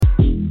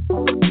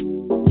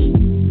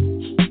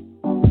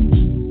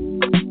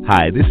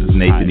Hi, this is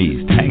Nathan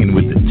East, hanging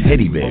with the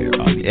Teddy Bear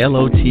on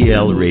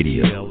LOTL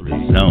Radio, The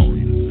Zone.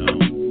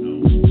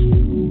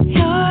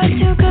 You're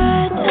too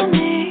good to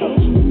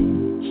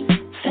me.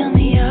 Fill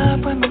me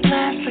up when my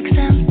glass looks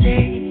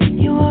empty.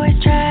 You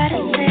always try to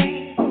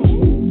say a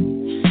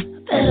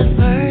better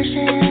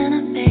version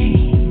of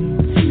me.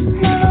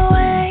 Never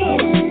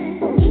waiting,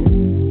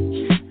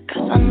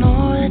 'cause I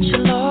know that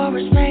you'll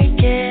always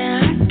make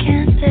it. I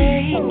can't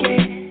take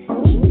it.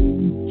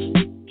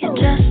 You're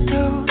just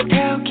too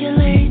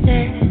calculated.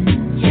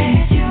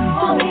 Yes, you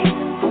want me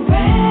to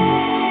break,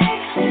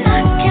 and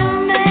I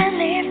can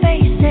barely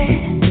face it.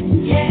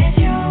 Yes,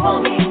 you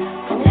want me to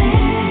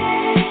stay,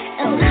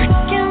 and I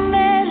can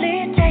barely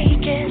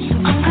take it. So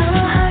I'm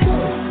gonna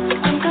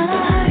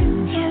hurt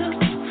you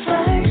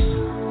first.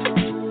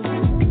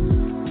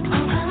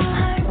 I'm gonna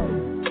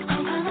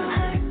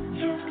hurt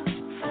you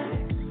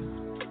first.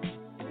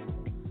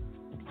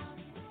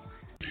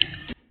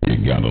 You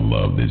gotta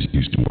love this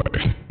Houston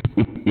way.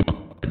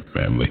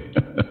 Family.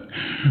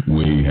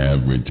 We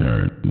have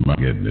returned. My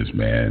goodness,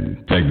 man.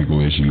 Technical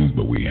issues,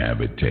 but we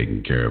have it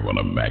taken care of on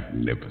a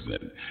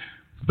magnificent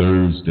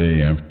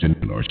Thursday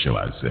afternoon, or shall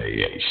I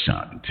say a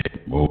Chante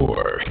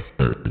Moore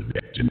Thursday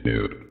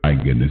afternoon. My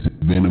goodness,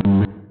 it's been a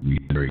minute. We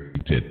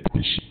had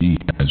and she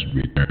has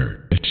returned.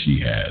 She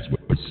has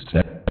with her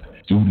second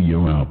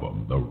studio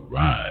album, The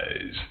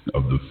Rise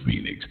of the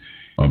Phoenix.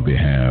 On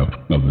behalf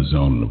of the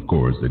Zone and, of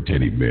course, the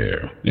Teddy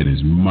Bear, it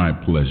is my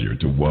pleasure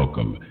to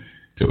welcome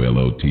to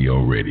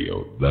LOTL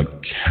Radio the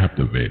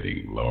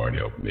captivating, Lord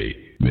help me,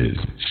 Ms.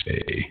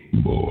 Chante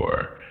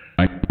Moore.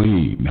 My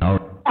queen, how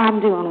are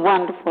I'm doing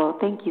wonderful.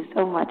 Thank you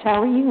so much.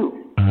 How are you?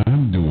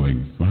 I'm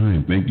doing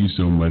fine. Thank you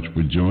so much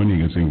for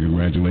joining us, and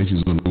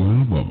congratulations on the new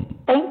album.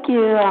 Thank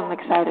you. I'm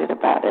excited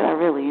about it. I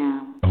really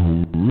am.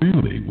 Oh,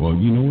 really? Well,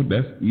 you know what?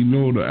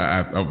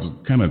 I was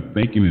kind of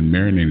thinking and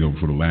marinating over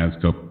for the last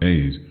couple of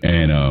days,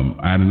 and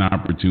I had an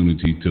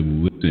opportunity to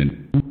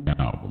listen to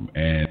the album.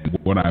 And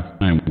what I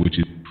find, which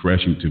is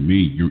refreshing to me,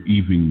 you're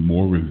even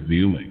more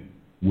revealing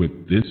with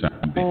this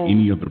album than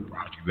any other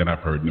project that I've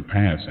heard in the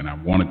past. And I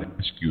wanted to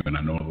ask you, and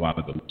I know a lot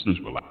of the listeners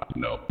will like to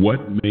know,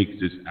 what makes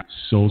this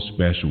so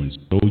special and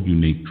so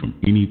unique from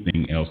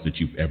anything else that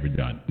you've ever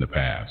done in the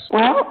past?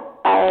 Well,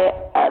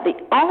 the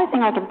only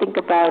thing I can think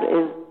about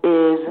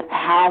is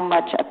how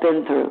much I've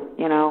been through,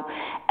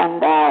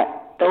 and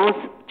that those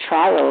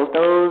trials,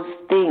 those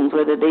things,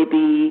 whether they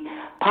be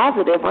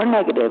positive or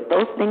negative,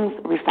 those things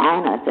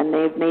refine us, and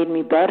they've made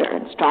me better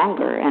and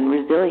stronger and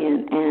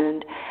resilient.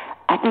 And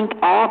I think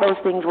all those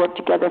things work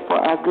together for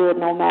our good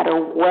no matter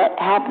what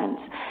happens.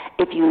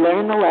 If you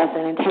learn the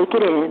lesson and take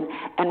it in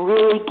and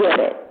really get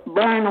it,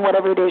 learn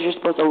whatever it is you're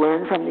supposed to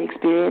learn from the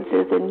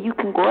experiences, and you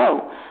can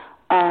grow.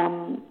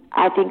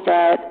 I think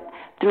that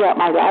throughout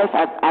my life,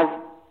 I've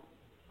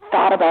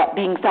thought about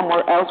being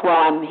somewhere else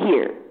while I'm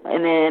here,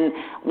 and then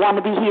want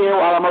to be here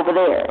while I'm over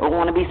there, or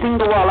want to be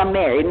single while I'm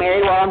married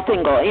while I'm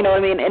single, you know what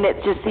I mean? And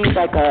it just seems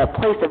like a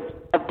place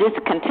of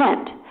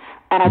discontent.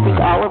 And I think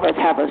all of us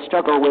have a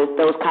struggle with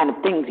those kind of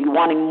things, you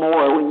wanting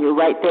more when you're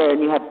right there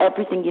and you have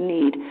everything you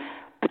need,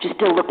 but you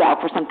still look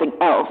out for something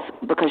else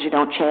because you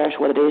don't cherish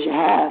what it is you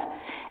have.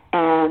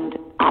 And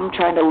I'm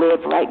trying to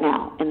live right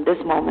now in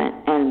this moment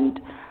and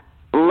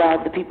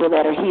love the people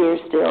that are here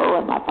still,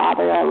 and my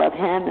father, I love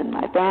him, and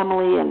my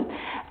family, and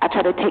I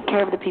try to take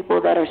care of the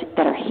people that are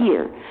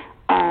here,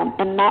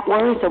 and not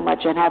worry so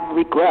much and have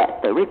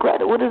regret. The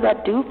regret, what does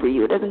that do for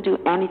you? It doesn't do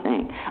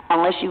anything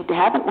unless you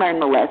haven't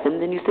learned the lesson.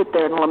 Then you sit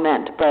there and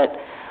lament. But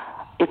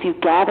if you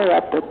gather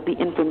up the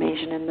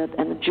information and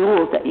the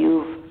jewels that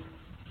you've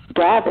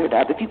gathered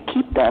up, if you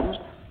keep them,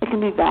 it can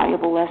be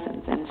valuable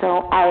lessons. And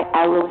so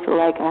I really feel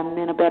like I'm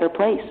in a better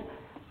place,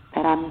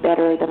 that I'm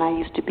better than I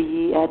used to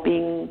be at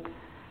being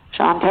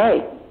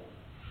Chanté,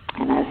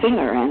 and a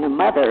singer, and a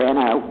mother, and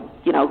a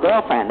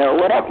girlfriend, or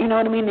whatever. You know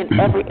what I mean? In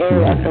every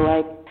area, I feel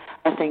like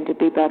I think to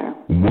be better.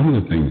 One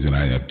of the things that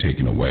I have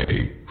taken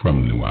away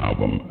from the new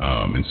album,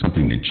 and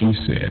something that you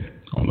said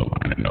on the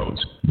liner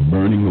notes,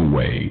 burning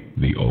away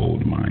the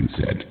old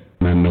mindset.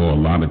 And I know a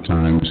lot of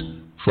times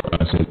for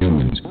us as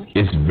humans,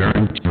 it's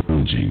very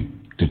challenging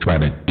to try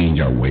to change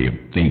our way of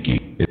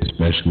thinking,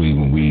 especially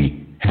when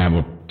we have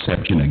a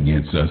perception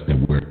against us that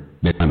we're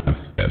kind of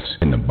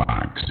in the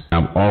box.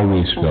 I've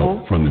always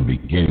felt from the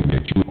beginning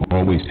that you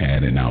always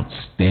had an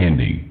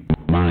outstanding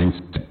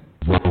mindset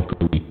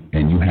vocally,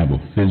 and you have a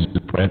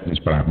physical presence,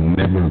 but I've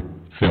never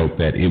felt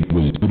that it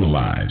was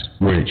utilized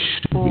where it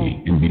should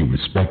be and be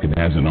respected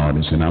as an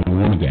artist. And I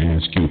wanted to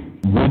ask you,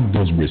 what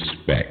does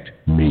respect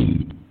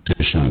mean to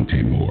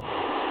Chante Moore?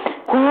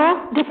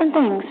 Well, different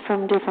things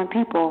from different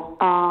people.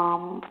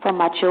 From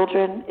my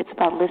children, it's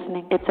about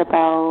listening. It's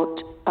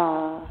about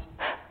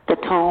the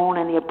tone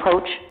and the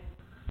approach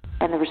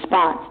and the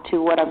response to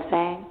what I'm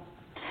saying.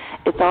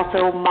 It's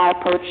also my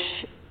approach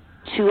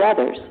to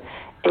others.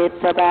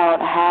 It's about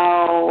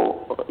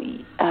how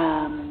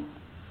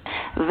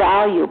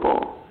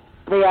valuable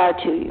they are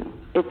to you,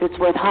 if it's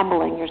worth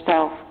humbling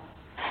yourself.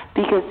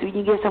 Because when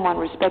you give someone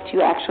respect,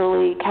 you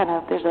actually kind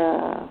of,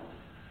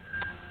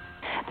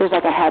 there's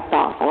like a hats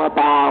off or a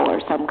bow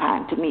or some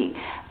kind to me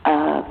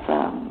of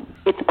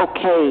it's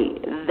okay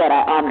that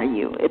I honor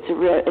you.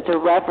 It's a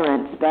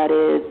reverence that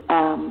is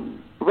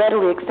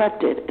readily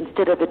accepted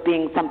instead of it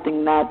being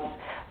something that's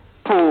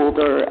pulled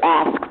or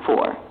asked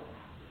for.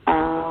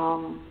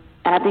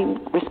 And I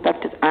think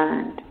respect is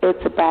earned.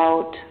 It's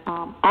about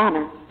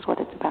honor is what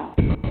it's about.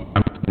 I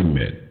have to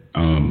admit,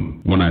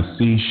 when I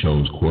see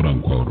shows, quote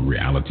unquote,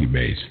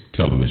 reality-based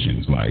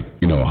televisions like,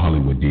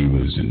 Hollywood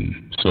Divas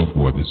and so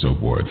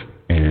forth,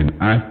 and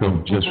I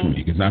felt just for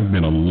me, because I've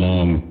been a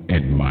long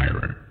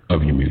admirer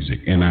of your music,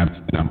 and I've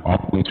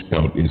always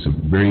felt it's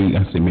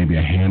maybe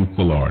a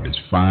handful of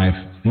artists, 5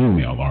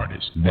 female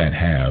artists that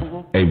have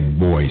a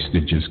voice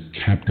that just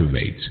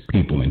captivates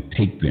people and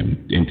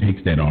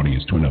takes that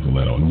audience to another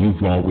level. And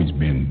you've always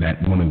been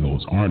that one of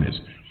those artists.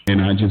 And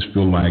I just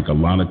feel like a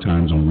lot of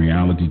times on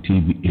reality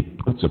TV, it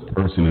puts a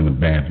person in a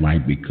bad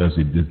light because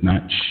it does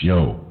not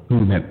show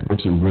who that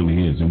person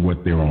really is and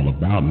what they're all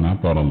about. And I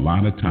thought a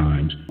lot of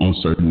times on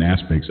certain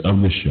aspects of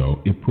the show,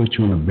 it puts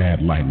you in a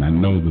bad light. And I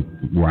know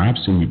that where I've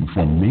seen you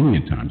before many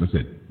times, I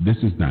said, this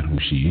is not who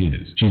she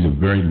is. She's a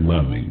very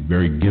loving,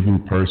 very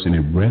giving person.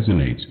 It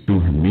resonates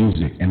through her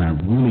music. And I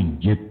really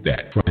get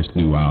that from this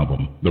new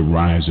album, The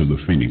Rise of the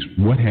Phoenix.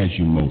 What has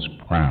you most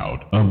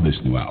proud of this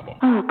new album?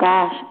 Oh,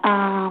 gosh.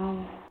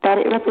 That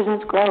it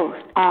represents growth.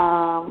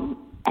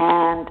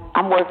 And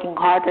I'm working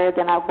harder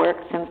than I've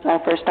worked since I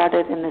first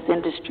started in this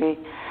industry.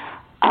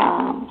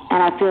 And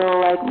I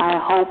feel like my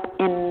hope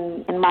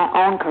in my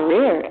own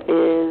career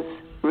is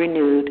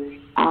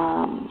renewed.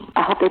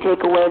 I hope they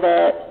take away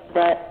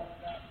that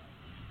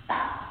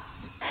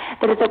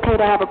it's okay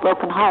to have a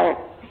broken heart,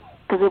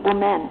 because it will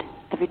mend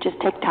if you just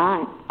take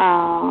time.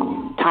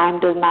 Time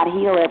does not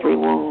heal every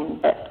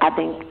wound. I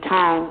think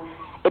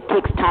it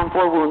takes time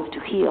for wounds to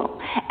heal,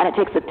 and it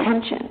takes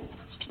attention.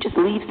 Just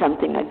leave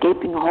something, a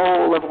gaping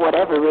hole of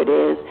whatever it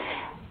is.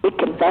 It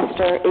can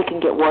fester, it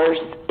can get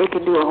worse, it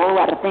can do a whole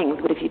lot of things.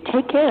 But if you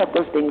take care of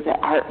those things that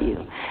hurt you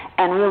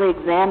and really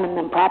examine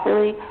them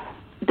properly,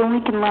 then we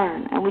can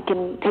learn and we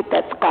can take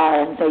that scar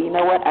and say, you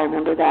know what, I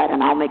remember that,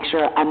 and I'll make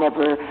sure I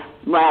never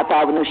run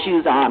outside with no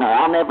shoes on, or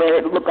I'll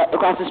never look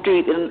across the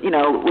street and,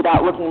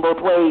 without looking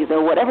both ways, or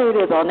whatever it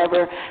is. I'll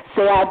never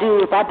say I do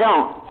if I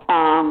don't.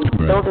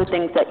 Right. Those are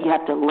things that you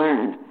have to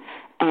learn.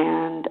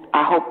 And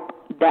I hope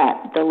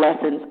that the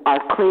lessons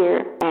are clear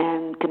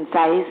and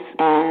concise,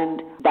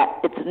 and that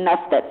it's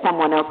enough that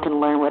someone else can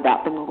learn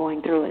without them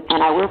going through it.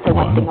 And I will say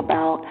one thing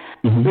about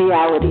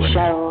reality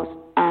shows.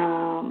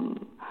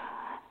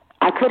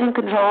 I couldn't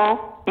control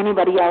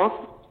anybody else.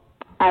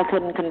 I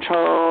couldn't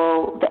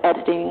control the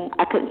editing.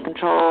 I couldn't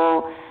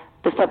control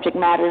the subject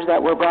matters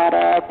that were brought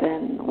up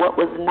and what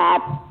was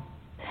not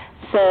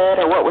said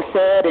or what was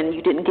said and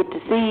you didn't get to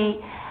see.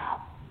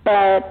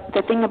 But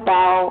the thing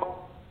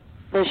about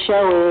the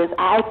show is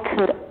I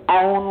could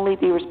only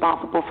be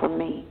responsible for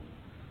me.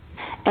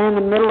 And in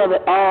the middle of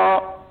it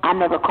all, I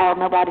never called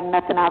nobody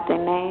nothing out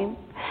their name.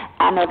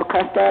 I never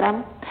cussed at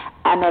them.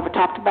 I never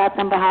talked about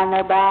them behind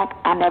their back.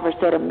 I never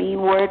said a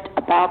mean word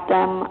about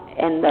them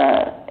in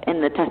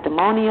the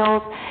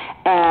testimonials.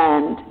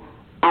 And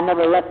I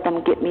never let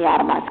them get me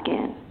out of my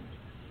skin,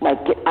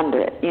 like get under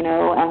it,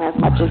 And as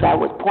much as I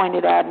was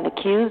pointed at and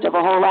accused of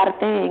a whole lot of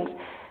things,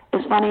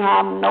 it's funny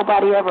how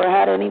nobody ever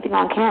had anything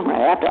on camera.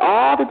 After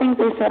all the things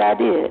they said I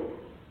did,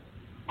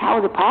 how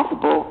is it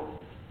possible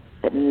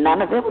that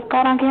none of it was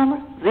caught on camera?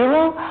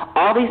 Zero?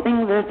 All these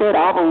things they said,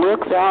 all the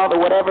looks, all the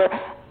whatever,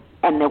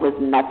 and there was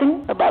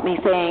nothing about me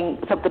saying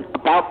something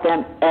about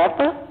them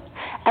ever?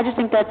 I just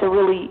think that's a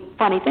really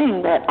funny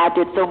thing, that I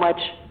did so much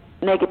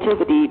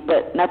negativity,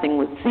 but nothing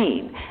was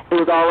seen. It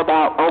was all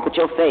about, oh, but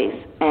your face,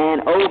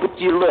 and oh, but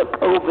you look,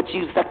 oh, but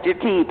you sucked your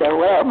teeth, or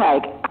well, I'm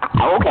like,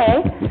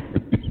 okay.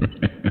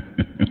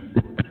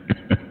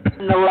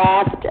 In the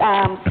last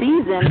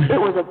season,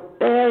 it was a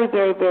very,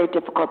 very, very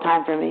difficult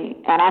time for me,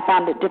 and I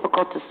found it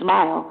difficult to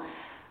smile,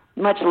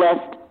 much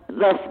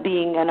less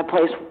being in a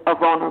place of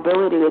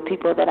vulnerability with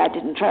people that I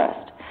didn't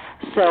trust.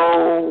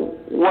 So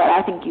what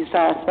I think you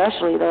saw,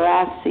 especially the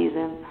last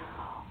season,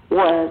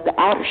 was the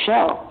outer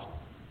shell,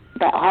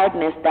 that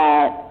hardness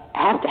that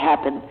has to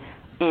happen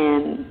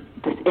in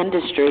this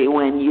industry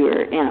when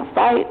you're in a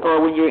fight or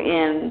when you're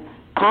in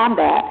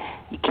combat.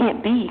 You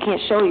can't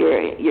show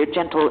your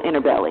gentle inner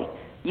belly.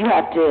 You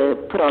have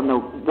to put on the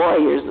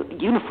warrior's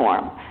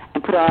uniform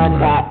and put on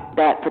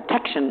that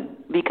protection,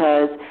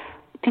 because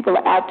people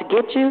are out to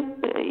get you.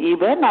 You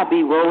better not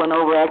be rolling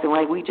over acting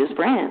like we just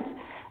friends.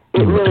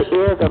 It really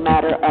is a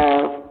matter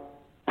of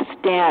a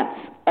stance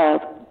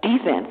of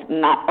defense,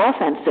 not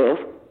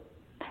offensive,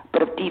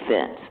 but of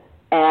defense.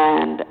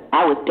 And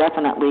I was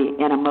definitely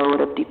in a mode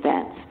of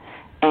defense,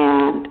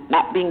 and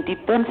not being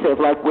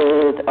defensive like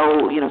with,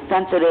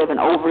 sensitive and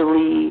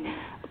overly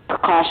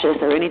cautious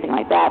or anything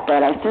like that,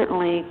 but I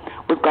certainly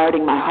was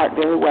guarding my heart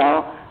very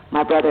well.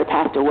 My brother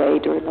passed away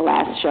during the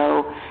last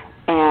show,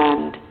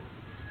 and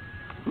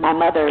my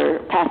mother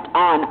passed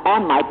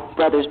on my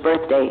brother's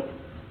birthday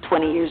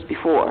 20 years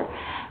before.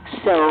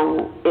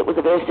 So it was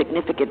a very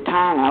significant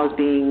time. I was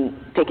being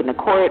taken to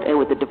court and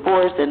with the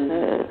divorce and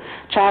the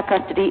child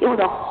custody. It was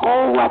a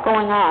whole lot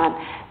going on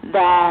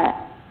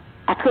that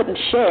I couldn't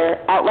share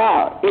out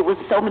loud. It was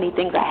so many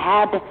things I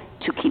had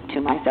to keep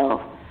to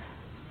myself.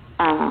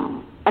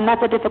 And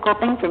that's a difficult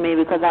thing for me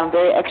because I'm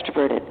very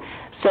extroverted.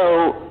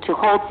 So to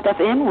hold stuff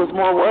in was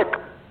more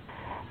work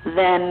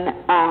than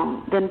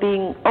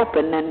being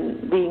open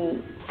and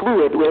being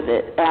fluid with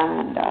it.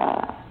 And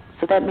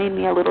so that made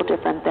me a little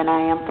different than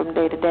I am from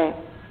day to day.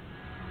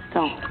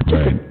 So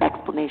just an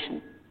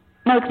explanation.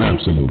 No explanation,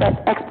 absolutely.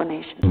 But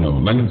explanation. You know,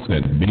 like I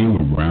said,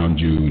 being around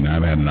you, and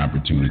I've had an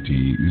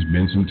opportunity, it's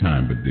been some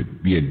time, but to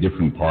be at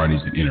different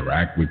parties and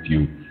interact with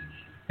you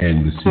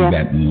and to see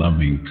that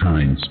loving,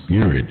 kind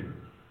spirit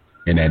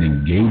and that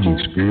engaging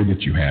spirit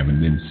that you have,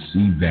 and then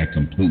see that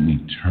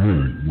completely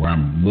turn where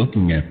I'm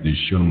looking at this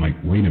show, I'm like,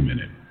 wait a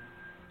minute,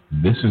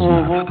 this is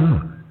not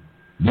her.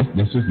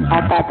 This is not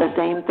I thought the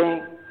same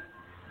thing.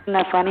 Isn't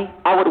that funny?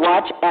 I would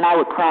watch and I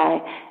would cry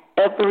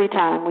every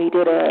time we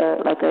did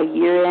a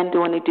year end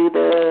when we do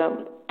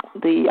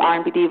the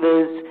R&B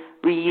Divas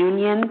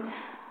reunion.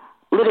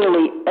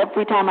 Literally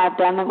every time I've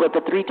done it, with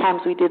the 3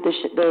 times we did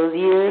those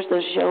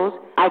shows,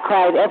 I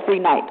cried every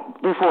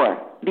night before,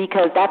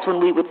 because that's when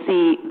we would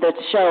see the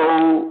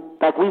show,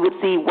 like we would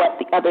see what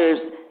the others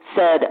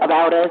said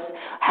about us,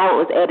 how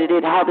it was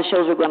edited, how the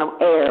shows were going to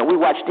air. We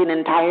watched an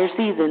entire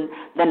season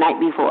the night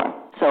before.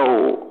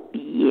 So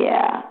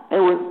yeah, it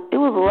was a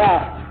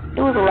lot. It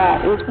was a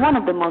lot. It was one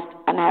of the most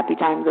unhappy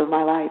times of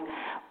my life.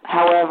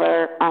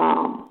 However,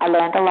 I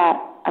learned a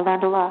lot. I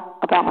learned a lot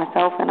about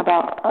myself and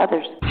about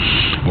others.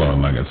 Well,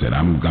 like I said,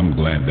 I'm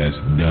glad that's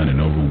done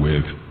and over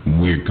with.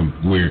 We're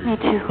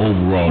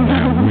overall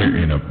now we're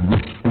in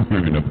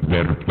a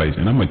better place.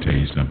 And I'm gonna tell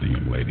you something,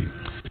 young lady.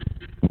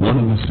 One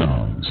of the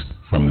songs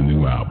from the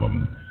new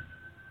album,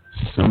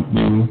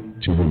 Something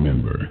to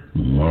Remember.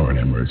 Lord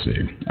have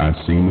mercy. I've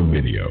seen the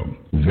video.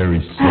 Very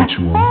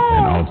sensual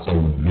and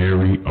also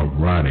very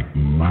erotic.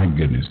 My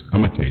goodness.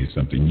 I'm going to tell you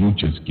something. You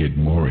just get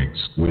more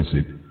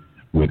exquisite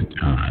with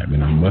time.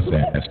 And I must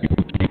ask you,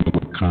 who came up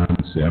with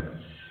concept,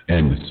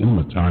 and the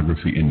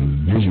cinematography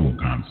and the visual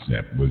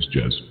concept was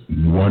just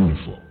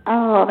wonderful.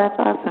 Oh, that's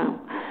awesome.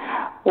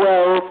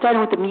 Well,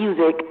 starting with the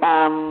music,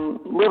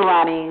 Little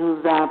Ronnie,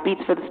 who's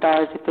Beats for the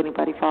Stars, if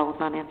anybody follows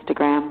on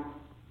Instagram,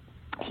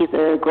 he's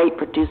a great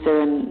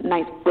producer and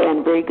nice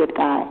and very good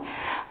guy.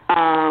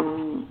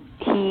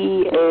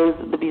 He is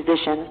the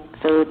musician,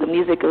 so the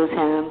music goes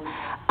him.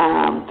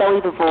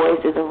 Sully the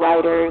Voice is a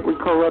writer. We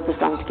co-wrote the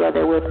song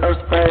together with Urs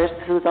First,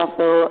 who's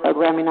also a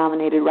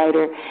Grammy-nominated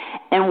writer.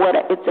 And what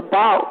it's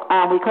about,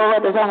 we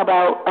co-wrote the song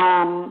about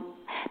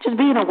just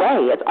being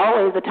away. It's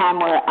always a time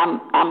where I'm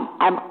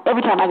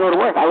every time I go to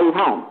work, I leave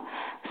home.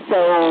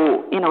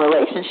 So in a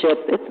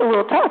relationship, it's a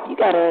little tough. You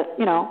gotta,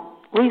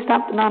 leave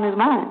something on his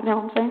mind. You know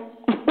what I'm saying?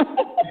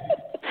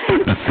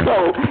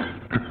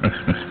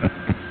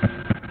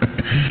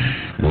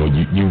 Well,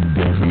 you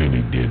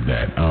definitely did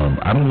that.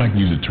 I don't like to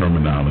use the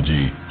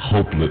terminology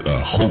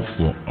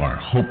hopeful or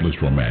hopeless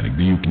romantic.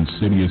 Do you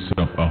consider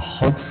yourself a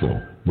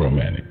hopeful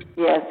romantic?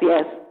 Yes.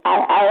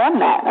 I am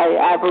that.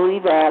 I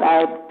believe that.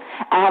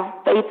 I have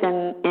faith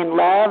in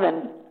love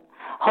and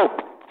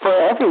hope for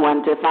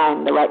everyone to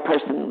find the right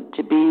person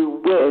to be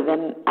with.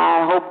 And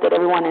I hope that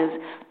everyone is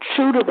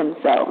true to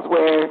themselves,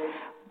 where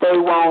they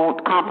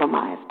won't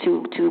compromise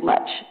too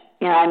much.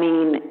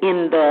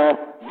 In the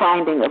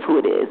finding of who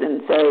it is,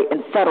 and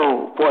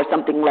settle for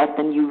something less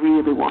than you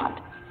really want.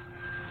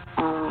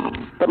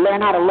 But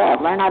learn how to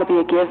love, learn how to be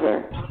a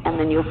giver, and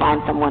then you'll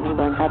find someone who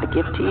learns how to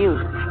give to you.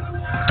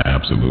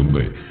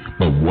 Absolutely.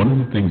 But one of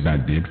the things I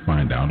did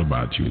find out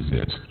about you is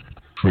this.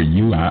 For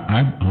you,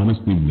 I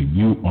honestly believe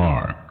you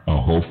are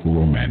a hopeful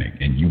romantic,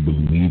 and you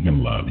believe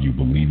in love, you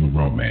believe in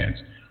romance.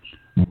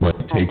 But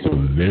it takes a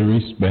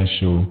very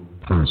special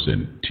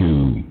person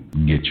to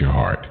get your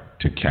heart,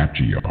 to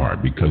capture your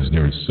heart, because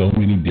there are so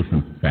many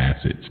different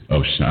facets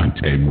of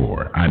Chante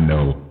Moore. I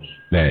know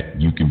that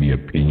you can be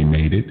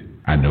opinionated.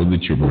 I know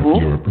that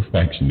you're a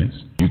perfectionist.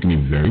 You can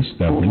be very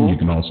stubborn. You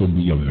can also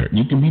be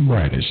you can be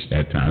brightish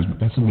at times, but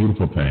that's a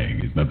beautiful thing.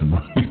 There's nothing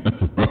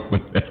wrong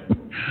with that.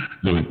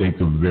 So it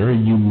takes a very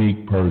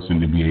unique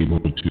person to be able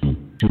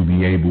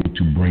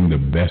to bring the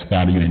best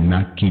out of you and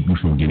not keep you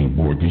from getting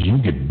bored, because you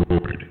get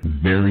bored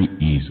very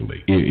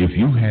easily. If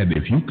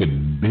you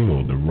could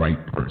build the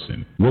right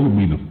person, what would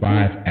be the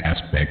 5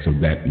 aspects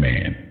of that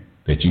man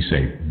that you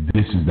say,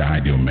 this is the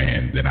ideal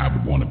man that I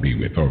would want to be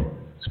with, or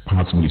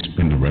possibly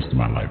spend the rest of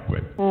my life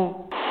with?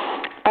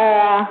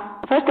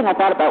 The first thing I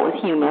thought about was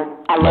humor.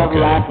 I love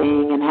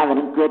laughing and having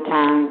a good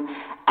time.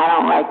 I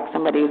don't like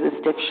somebody who's a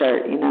stiff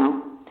shirt, You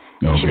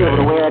should be able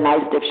to wear a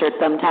nice stiff shirt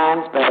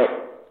sometimes, but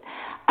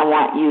I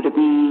want you to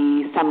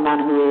be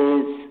someone who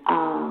is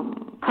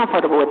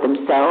comfortable with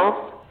themselves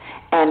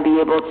and be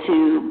able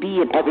to be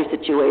in every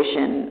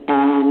situation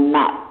and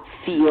not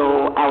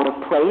feel out of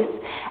place.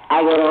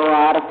 I go to a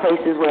lot of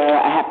places where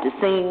I have to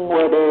sing,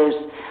 where there's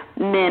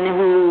men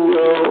who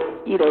will,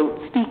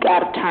 speak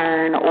out of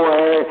turn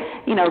or,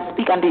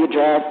 speak under your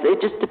dress.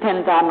 It just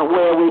depends on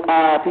where we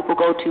are. People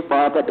go too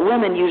far. But the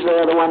women usually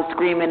are the ones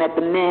screaming at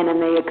the men,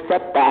 and they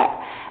accept that.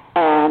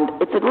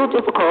 And it's a little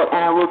difficult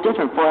and a little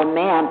different for a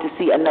man to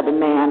see another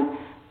man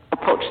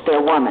approach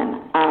their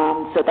woman.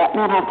 So that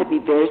man has to be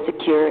very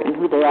secure in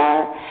who they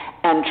are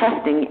and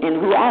trusting in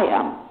who I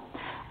am.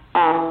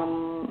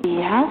 He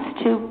has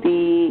to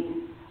be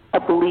a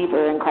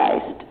believer in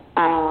Christ.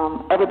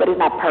 Everybody's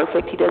not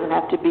perfect. He doesn't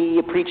have to be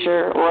a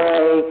preacher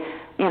or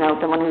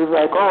someone who's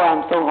like, oh,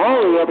 I'm so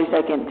holy every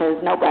second,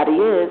 because nobody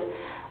is.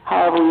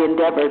 However, we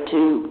endeavor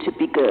to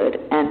be good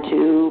and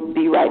to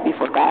be right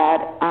before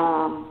God.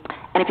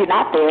 And if you're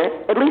not there,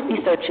 at least be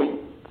searching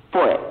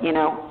for it,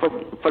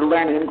 for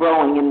learning and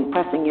growing and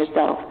pressing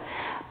yourself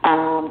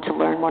to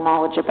learn more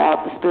knowledge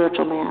about the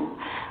spiritual man.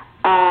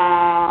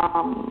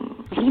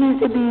 He needs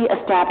to be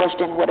established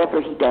in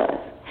whatever he does.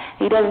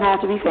 He doesn't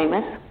have to be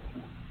famous.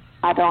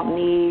 I don't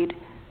need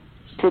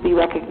to be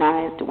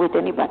recognized with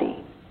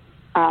anybody.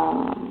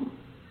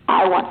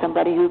 I want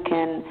somebody who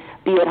can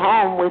be at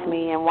home with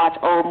me and watch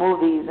old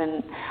movies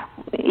and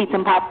eat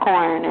some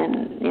popcorn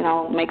and,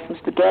 make some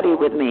spaghetti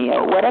with me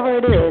or whatever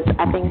it is.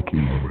 I think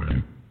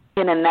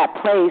being in that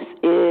place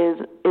is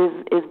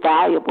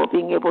valuable,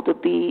 being able to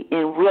be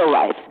in real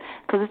life,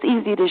 because it's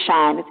easy to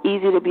shine. It's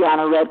easy to be on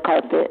a red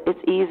carpet. It's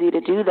easy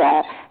to do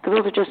that because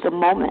those are just a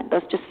moment.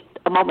 That's just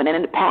a moment,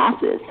 and it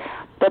passes.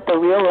 But the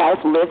real life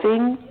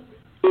living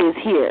is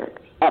here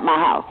at my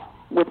house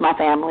with my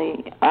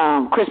family,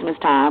 Christmas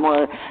time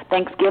or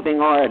Thanksgiving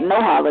or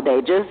no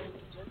holiday.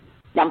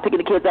 I'm picking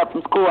the kids up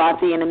from school. I'll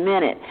see in a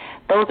minute.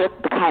 Those are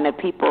the kind of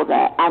people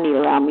that I need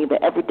around me,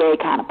 the everyday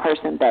kind of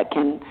person that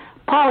can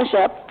polish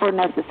up for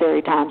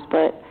necessary times.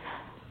 But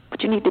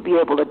you need to be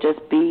able to just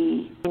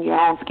be in your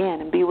own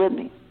skin and be with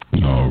me. The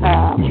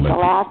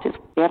last is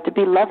you have to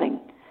be loving.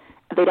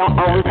 They don't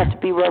always have to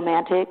be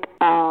romantic.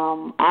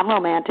 I'm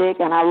romantic,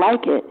 and I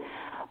like it.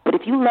 But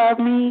if you love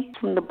me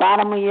from the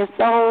bottom of your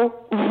soul,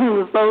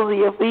 the soles of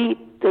your feet,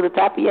 to the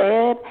top of your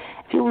head,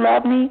 if you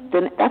love me,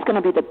 then that's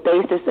going to be the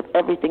basis of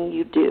everything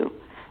you do.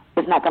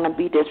 It's not going to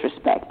be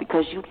disrespect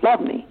because you love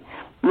me.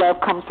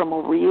 Love comes from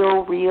a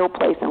real, real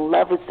place, and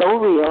love is so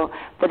real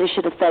that it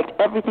should affect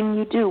everything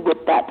you do with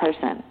that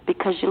person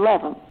because you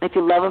love them. If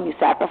you love them, you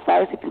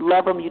sacrifice. If you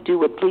love them, you do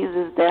what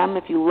pleases them.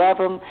 If you love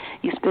them,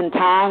 you spend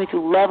time. If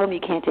you love them, you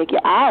can't take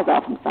your eyes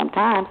off them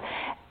sometimes.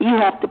 You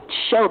have to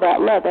show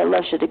that love. That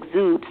love should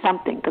exude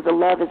something because the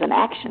love is an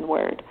action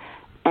word.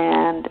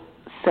 And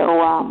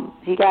so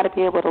you got to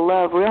be able to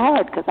love real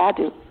hard because I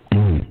do.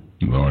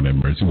 Lord have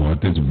mercy. Well,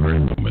 at this very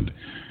moment,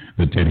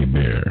 the teddy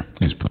bear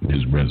is putting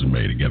his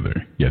resume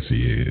together. Yes,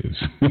 he is.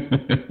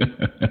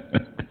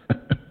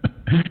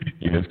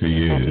 Yes,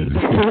 he is.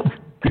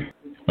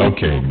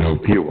 Okay, no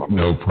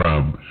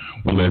problem.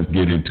 Well, let's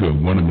get into it.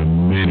 One of the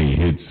many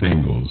hit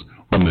singles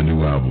from the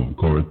new album, of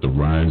course, The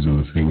Rise of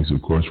the Phoenix,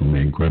 of course, from the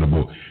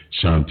incredible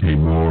Chante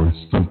Moore,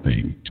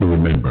 Something to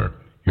Remember,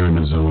 here in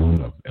the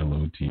zone of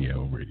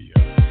LOTL Radio.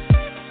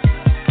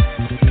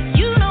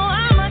 You know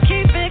I'ma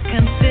keep it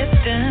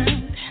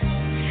consistent.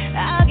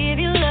 I'll give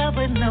you love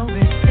with no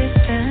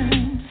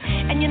resistance.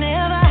 And you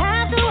never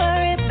have to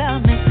worry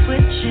about me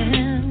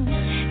switching.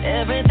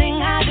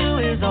 Everything I do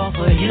is all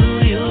for you.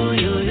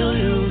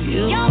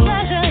 Your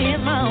pleasure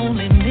is my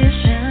only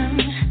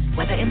mission.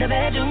 Whether in the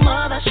bedroom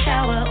or the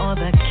shower or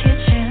the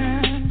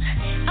kitchen,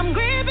 I'm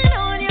gripping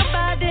on your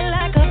body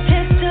like a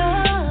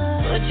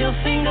pistol. Put your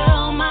finger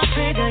on my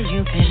trigger,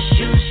 you can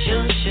shoot.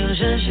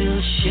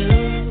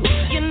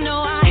 You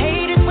know I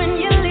hate it when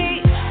you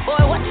leave.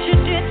 Boy, what you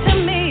did to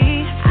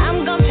me,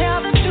 I'm gonna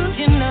tell the truth.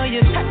 You know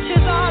your touch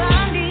is all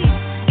I need.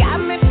 Got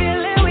me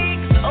feeling weak,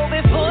 so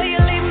before you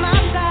leave my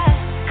side,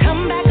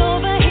 come back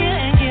over here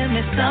and give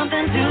me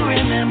something to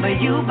remember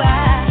you by.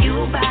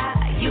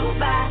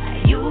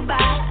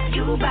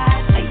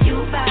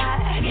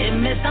 Give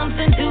me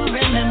something to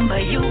remember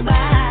you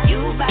by.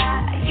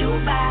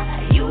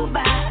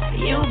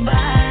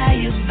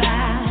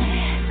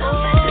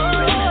 Something to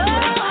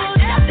remember.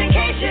 Just in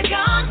case you're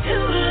gone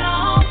too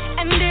long,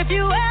 and if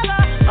you ever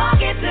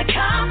forget to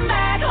come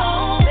back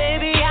home,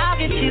 baby, I'll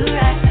get you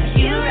right.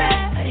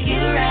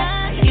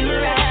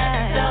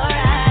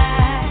 Alright,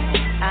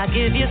 I'll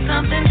give you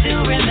something to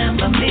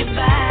remember me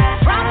by.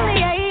 From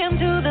the AM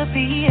to the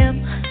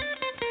PM,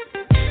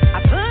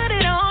 I put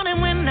it on,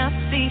 and when I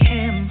see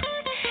him,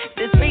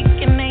 this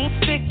freaking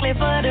ain't strictly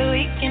for the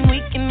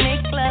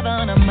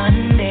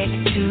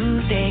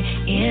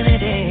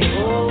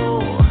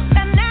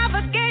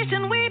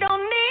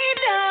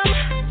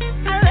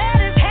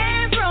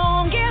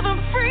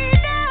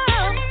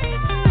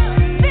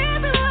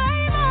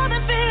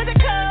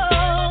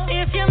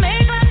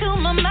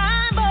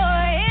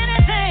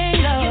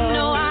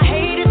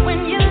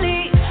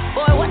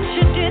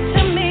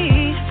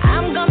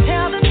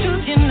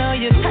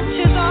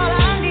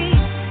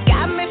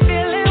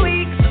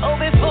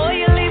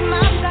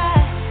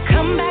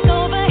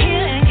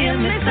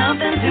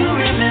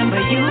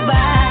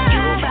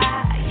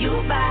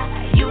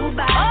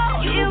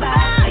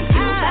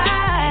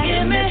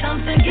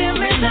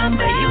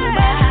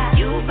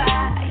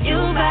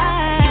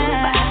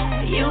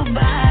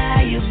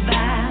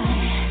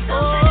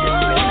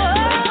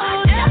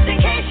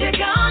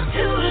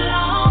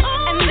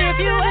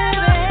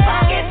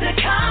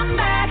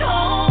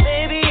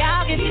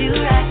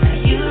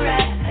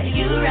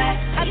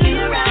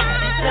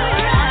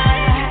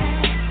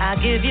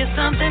give you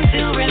something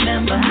to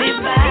remember me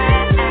by.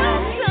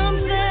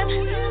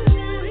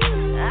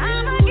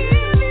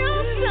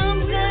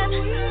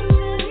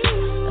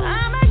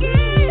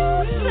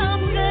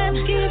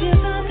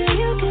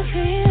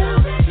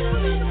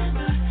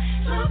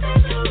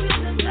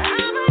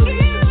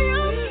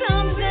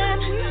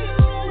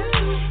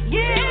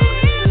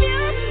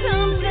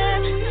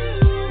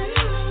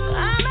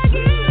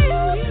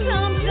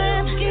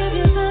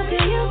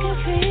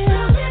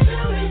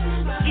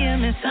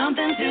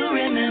 Something to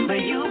remember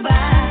you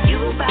by,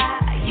 you by,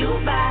 you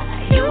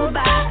by, you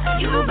by,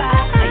 you by,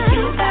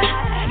 you by.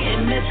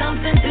 Give me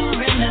something to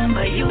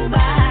remember you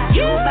by,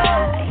 you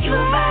by, you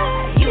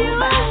by, you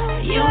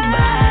by, you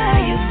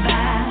by, you by.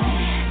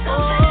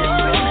 Something to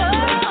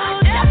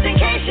remember, just in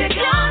case you're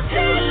gone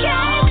too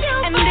long.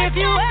 And if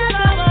you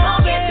ever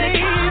forget to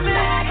come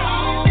back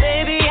home,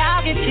 baby,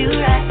 I'll get you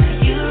right,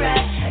 you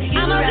right,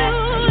 you right,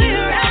 you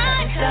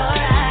right, it's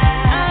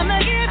alright. I'ma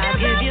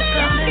give you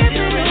something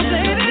to remember.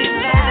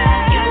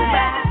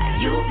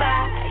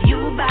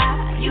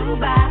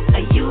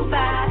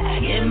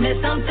 Give me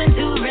something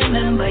to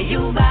remember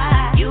you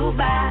by, you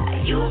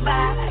by, you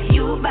by,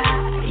 you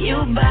by,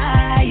 you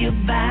by, you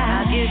by.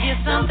 I'll give you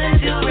something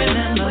to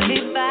remember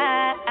me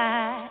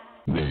by.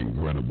 The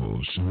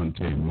incredible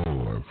Chante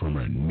Moore from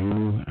her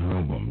new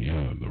album,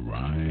 The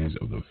Rise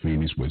of the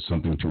Phoenix, with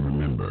Something to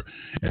Remember.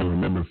 And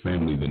remember,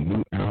 family, the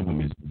new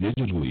album is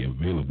digitally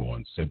available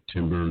on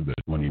September the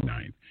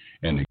 29th.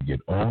 And to get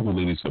all the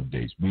latest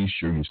updates, be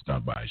sure you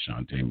stop by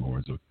Chante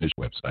Moore's official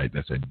website.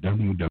 That's at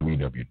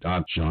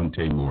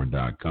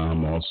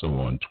www.chantemore.com. Also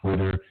on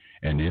Twitter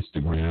and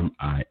Instagram,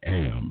 I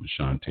am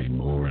Chante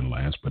Moore. And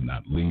last but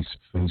not least,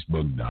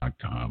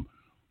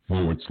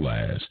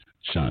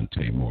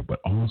 Facebook.com/Chante Moore. But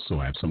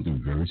also, I have something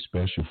very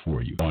special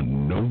for you.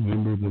 On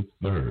November the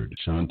 3rd,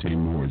 Chante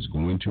Moore is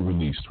going to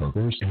release her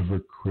first ever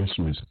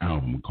Christmas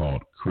album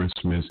called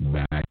Christmas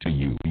Back to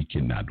You. We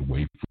cannot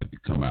wait for it to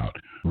come out.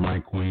 My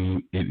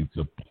queen, it is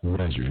a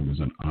pleasure. It was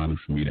an honor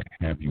for me to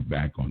have you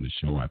back on the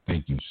show. I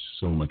thank you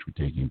so much for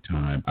taking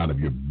time out of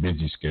your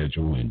busy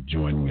schedule and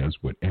joining us.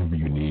 Whatever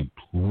you need,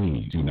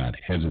 please do not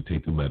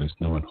hesitate to let us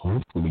know, and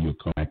hopefully you'll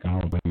come back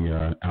out when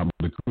the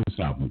Christmas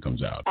album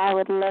comes out. I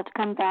would love to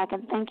come back,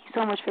 and thank you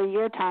so much for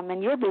your time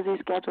and your busy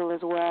schedule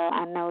as well.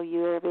 I know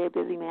you're a very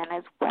busy man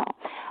as well.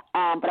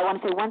 But I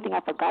want to say one thing I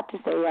forgot to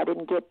say. I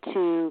didn't get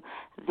to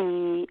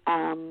the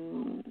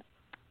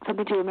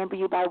Something to Remember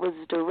You By was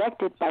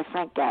directed by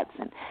Frank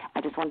Gatson.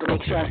 I just wanted to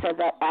make sure I said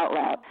that out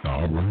loud.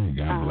 All right.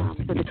 God bless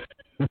you.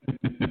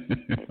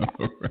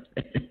 All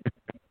right.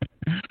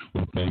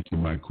 Well, thank you,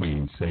 my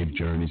queen. Safe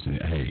journeys, and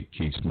hey,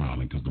 keep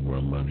smiling because the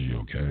world loves you,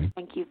 okay?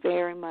 Thank you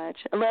very much.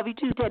 I love you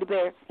too, Teddy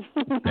Bear.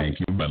 Thank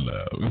you, my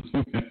love.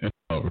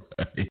 All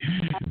right.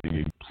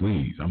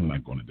 Please, I'm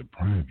not going to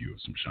deprive you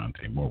of some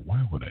Chante Moore.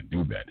 Why would I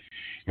do that?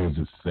 Here's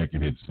a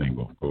second hit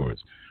single, of course,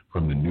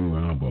 from the new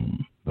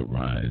album, The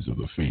Rise of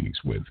the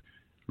Phoenix, with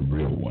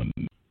Real One,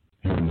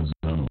 here in the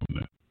zone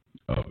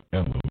of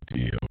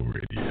LOTL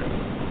Radio.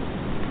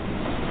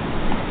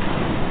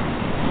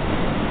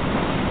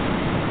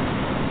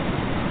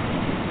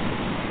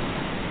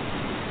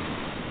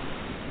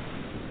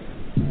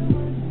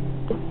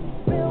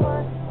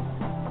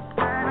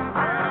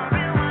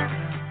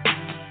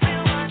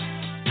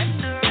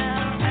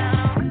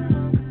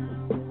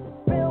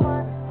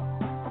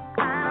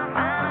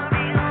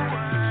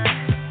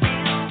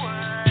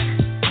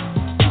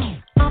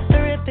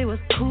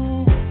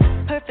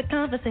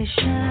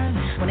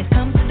 When it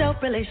comes to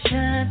dope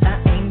relations,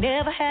 I ain't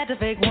never had to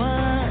fake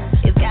one.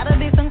 It's gotta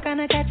be some kind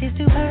of catch, it's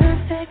too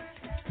perfect.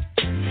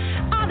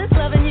 All this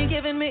loving you're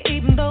giving me,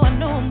 even though I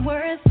know I'm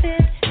worth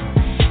it.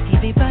 He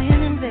be buying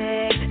and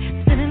back,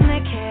 sending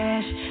that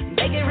cash,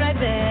 make it right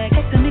back.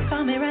 Texting me,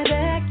 call me right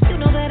back. You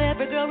know that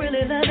every girl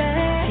really loves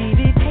that. He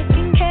be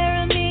taking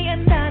care of me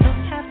and I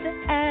don't have to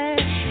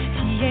ask.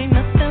 He ain't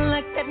nothing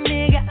like that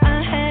nigga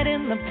I had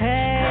in the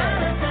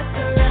past.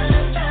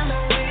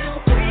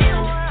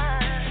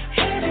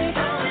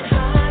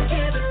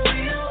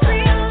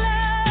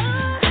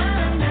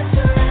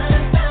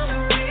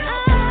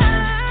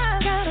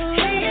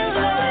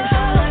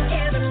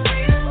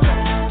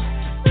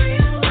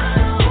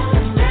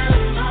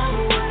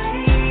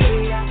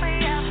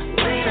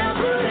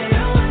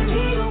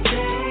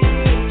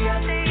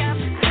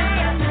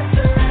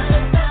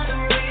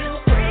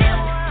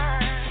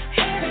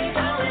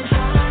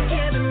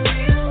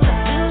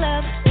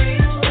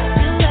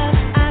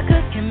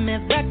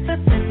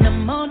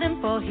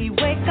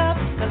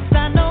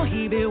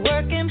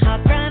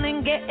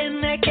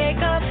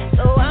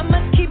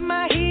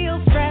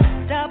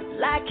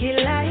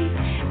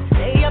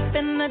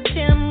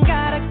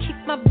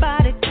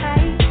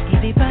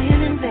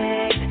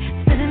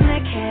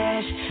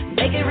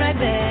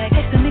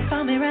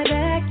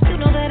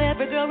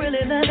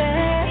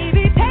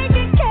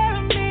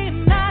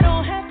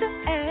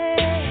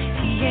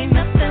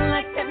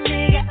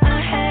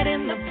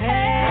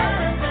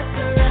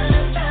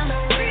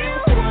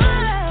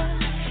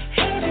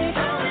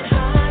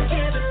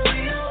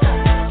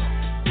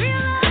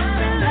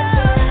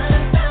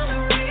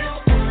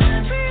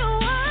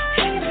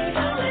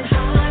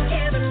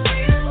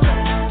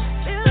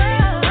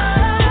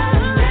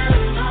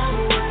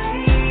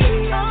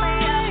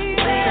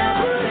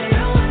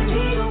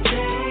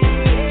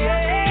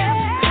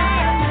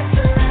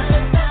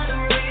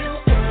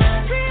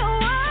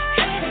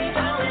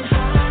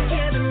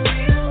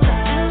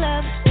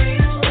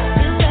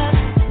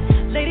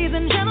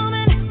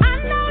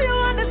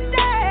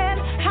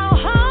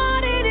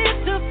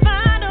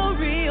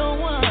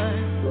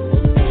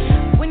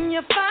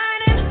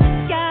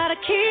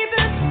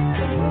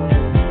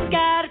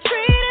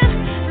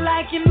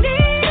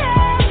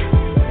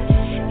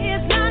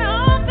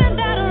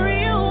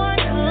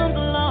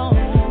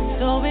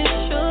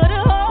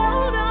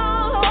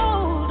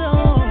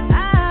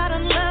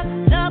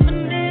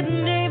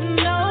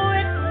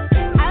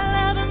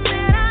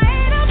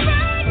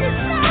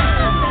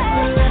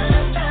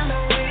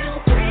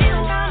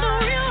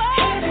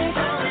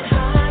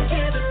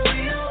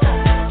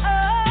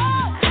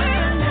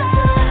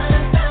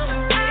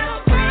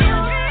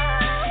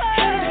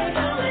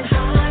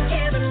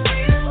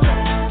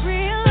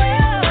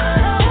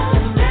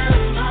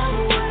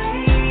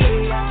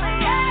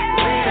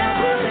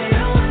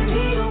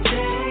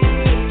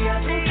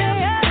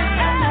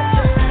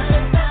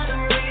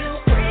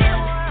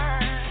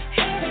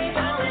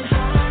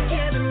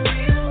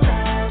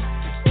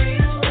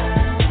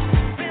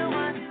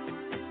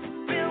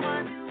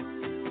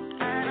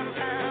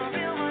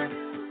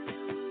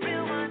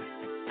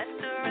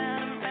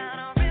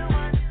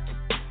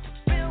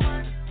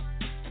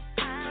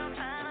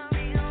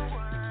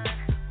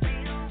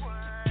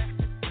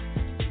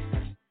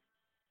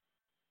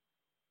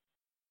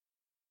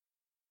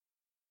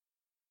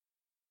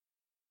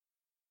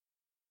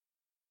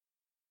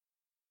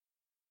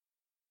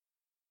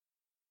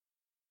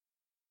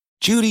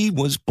 Judy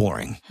was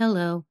boring.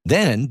 Hello.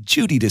 Then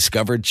Judy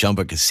discovered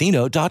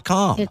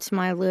ChumbaCasino.com. It's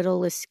my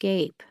little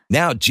escape.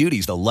 Now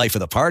Judy's the life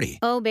of the party.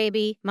 Oh,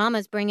 baby,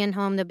 mama's bringing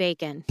home the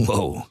bacon.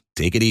 Whoa,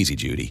 take it easy,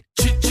 Judy.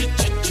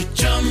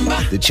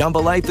 The Chumba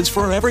life is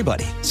for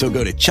everybody. So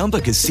go to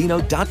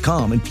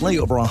ChumbaCasino.com and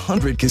play over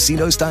 100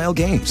 casino-style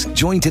games.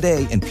 Join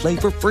today and play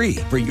for free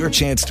for your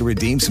chance to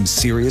redeem some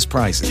serious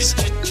prizes.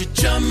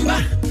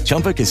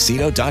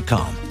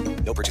 ChumbaCasino.com.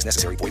 No purchase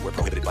necessary. Void where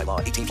prohibited by law.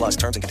 18 plus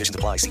terms and conditions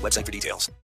apply. See website for details.